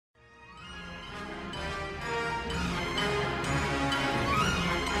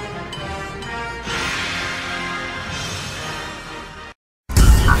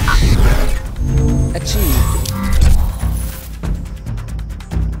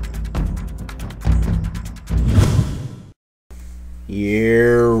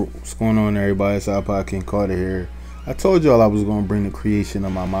Yeah, what's going on, everybody? It's IpodKingCarter here. I told y'all I was gonna bring the creation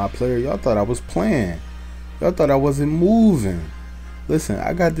of my mod player. Y'all thought I was playing. Y'all thought I wasn't moving. Listen,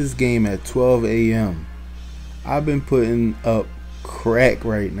 I got this game at 12 a.m. I've been putting up crack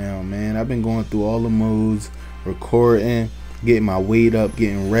right now, man. I've been going through all the modes, recording, getting my weight up,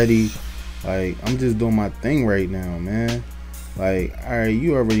 getting ready. Like, I'm just doing my thing right now, man. Like, alright,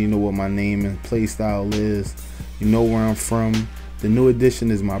 you already know what my name and play style is. You know where I'm from. The new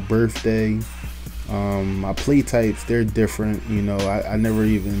edition is my birthday. My play types, they're different. You know, I never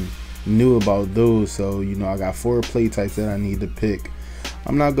even knew about those. So, you know, I got 4 play types that I need to pick.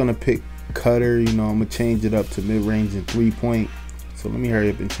 I'm not going to pick cutter. You know, I'm going to change it up to mid-range and 3-point. So let me hurry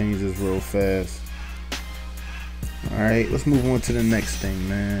up and change this real fast. Alright, let's move on to the next thing,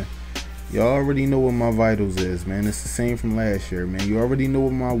 man. Y'all already know what my vitals is, man. It's the same from last year, man. You already know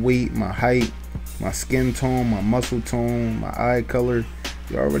what my weight, my height, my skin tone, my muscle tone, my eye color.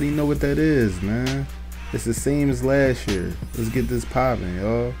 You already know what that is, man. It's the same as last year. Let's get this popping,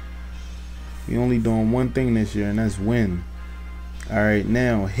 y'all. We only doing one thing this year, and that's win. Alright,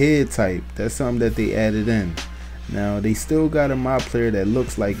 now head type. That's something that they added in. Now they still got a mod player that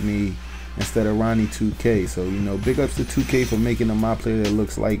looks like me instead of Ronnie 2K. So, you know, big ups to 2K for making a mod player that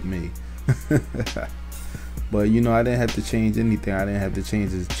looks like me. But you know, I didn't have to change anything. I didn't have to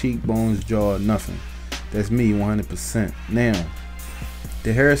change his cheekbones, jaw, nothing. That's me 100%. Now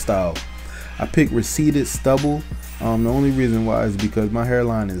the hairstyle, I picked receded stubble. The only reason why is because my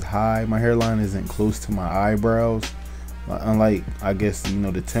hairline is high. My hairline isn't close to my eyebrows, unlike, I guess, you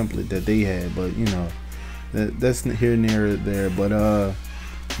know, the template that they had. But you know, that's here, near, there. But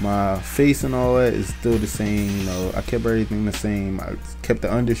my face and all that is still the same. You know, I kept everything the same. I kept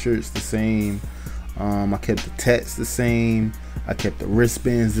the undershirts the same. I kept the tats the same. I kept the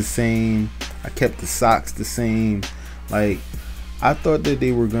wristbands the same. I kept the socks the same. Like, I thought that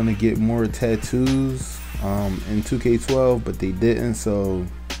they were gonna get more tattoos in 2K12, but they didn't. So,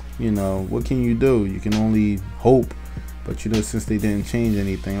 you know, what can you do? You can only hope. But you know, since they didn't change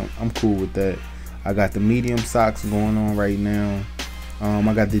anything, I'm cool with that. I got the medium socks going on right now.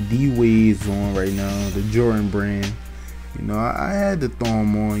 I got the D-Waves on right now, the Jordan brand. You know, I had to throw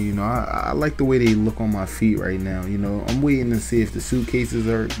them on. You know, I like the way they look on my feet right now. You know, I'm waiting to see if the suitcases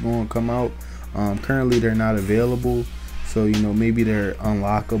are going to come out. Currently, they're not available. So, you know, maybe they're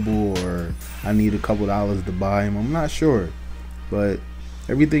unlockable, or I need a couple dollars to buy them. I'm not sure. But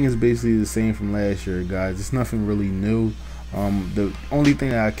everything is basically the same from last year, guys. It's nothing really new. The only thing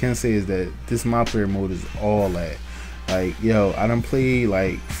that I can say is that this mod player mode is all that. Like, yo, I done played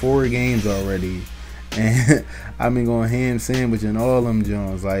like 4 games already, and I've been going ham sandwich and all them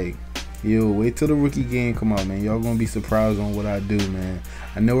Jones. Like, yo, wait till the rookie game come out, man. Y'all gonna be surprised on what I do, man.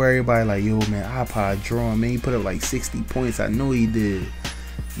 I know everybody like, yo, man, iPod drawing, man. He put up like 60 points. I know he did.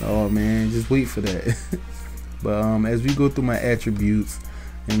 No, man, just wait for that. But as we go through my attributes, you know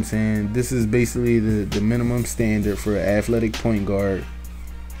what I'm saying, this is basically the minimum standard for an athletic point guard.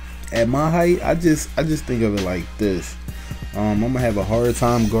 At my height, I just think of it like this. I'm gonna have a hard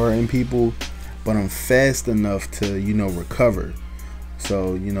time guarding people, but I'm fast enough to, you know, recover.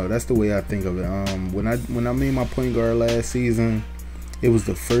 So, you know, that's the way I think of it. When I made my point guard last season, it was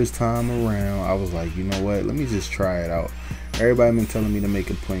the first time around. I was like, you know what? Let me just try it out. Everybody been telling me to make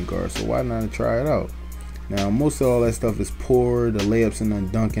a point guard, so why not try it out? Now, most of all that stuff is poor. The layups and the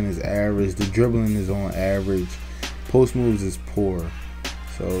dunking is average. The dribbling is on average. Post moves is poor.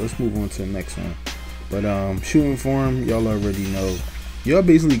 So let's move on to the next one. But shooting form, y'all already know. Y'all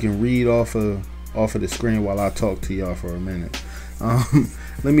basically can read off of the screen while I talk to y'all for a minute.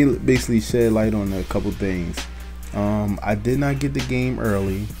 Let me basically shed light on a couple things. I did not get the game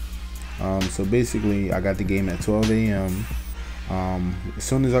early. So basically, I got the game at 12 a.m. As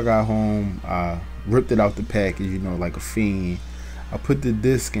soon as I got home, I ripped it out the package, you know, like a fiend. I put the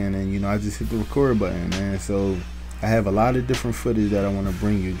disc in, and you know, I just hit the record button, man. So I have a lot of different footage that I want to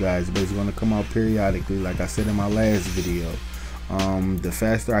bring you guys, but it's going to come out periodically, like I said in my last video. The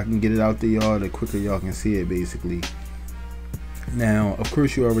faster I can get it out to y'all, the quicker y'all can see it, basically. Now, of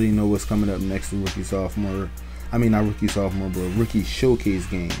course, you already know what's coming up next to rookie sophomore. I mean, not rookie sophomore, but rookie showcase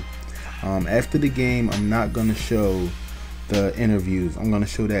game. After the game, I'm not going to show the interviews. I'm going to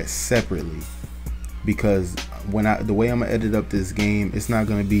show that separately, because the way I'm gonna edit up this game, it's not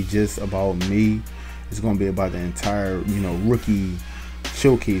going to be just about me. It's going to be about the entire, you know, rookie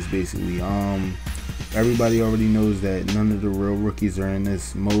showcase, basically. Everybody already knows that none of the real rookies are in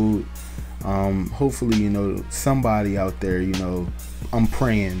this mode. Hopefully, you know, somebody out there, you know, I'm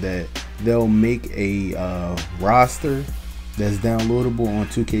praying that they'll make a roster that's downloadable on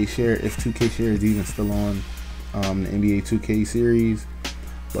 2K Share, if 2K Share is even still on the NBA 2K series.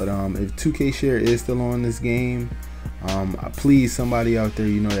 But if 2K Share is still on this game, please, somebody out there,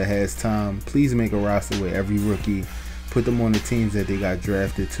 that has time, please make a roster with every rookie. Put them on the teams that they got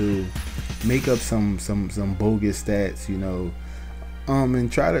drafted to. Make up some bogus stats,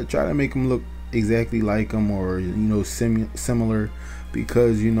 and try to make them look exactly like them, or similar.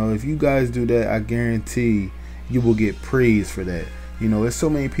 Because if you guys do that, I guarantee you will get praise for that. There's so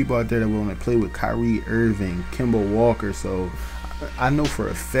many people out there that want to play with Kyrie Irving, Kemba Walker. So I know for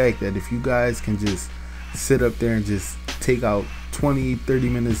a fact that if you guys can just sit up there and just take out 20-30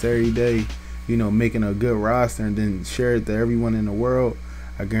 minutes every day, making a good roster, and then share it to everyone in the world,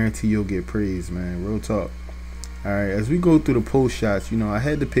 I guarantee you'll get praise, man. Real talk. Alright, as we go through the post shots, I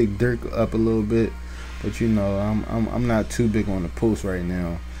had to pick Dirk up a little bit, but I'm not too big on the post right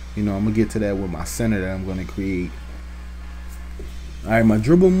now. I'm gonna get to that with my center that I'm gonna create. Alright, my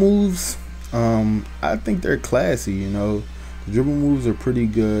dribble moves, I think they're classy. The dribble moves are pretty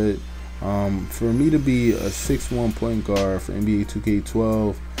good. For me to be a 6'1" point guard for NBA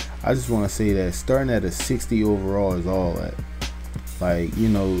 2K12, I just want to say that starting at a 60 overall is all that. Like,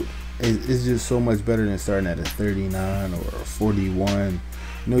 it's just so much better than starting at a 39 or a 41.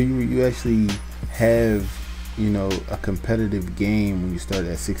 You actually have, a competitive game when you start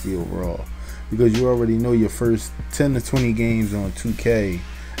at 60 overall, because you already know your first 10 to 20 games on 2K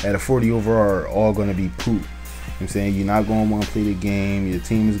at a 40 overall are all going to be poop. I'm saying you're not going to want to play the game. Your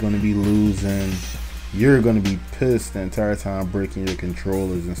team is going to be losing. You're going to be pissed the entire time, breaking your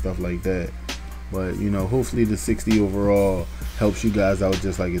controllers and stuff like that. But hopefully the 60 overall helps you guys out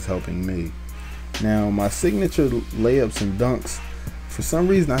just like it's helping me. Now, my signature layups and dunks, for some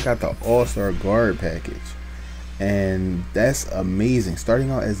reason I got the All-Star guard package, and that's amazing. Starting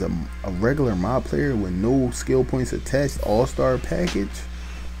out as a regular mob player with no skill points attached, All-Star package,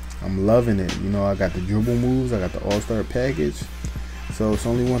 I'm loving it. I got the dribble moves, I got the All-Star package. So it's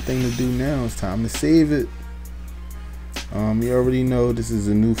only one thing to do now. It's time to save it. You already know this is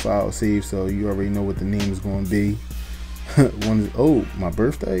a new file save, so you already know what the name is going to be. My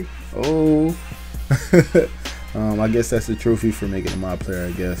birthday. I guess that's the trophy for making a mod player,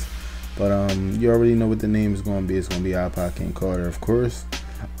 I guess. But you already know what the name is going to be. It's going to be IpodKingCarter, of course.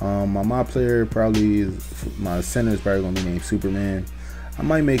 My mod player my center is probably going to be named Superman. I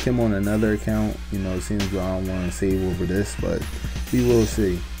might make him on another account, seeing as I don't want to save over this, but we will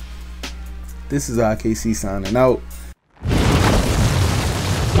see. This is IKC signing out.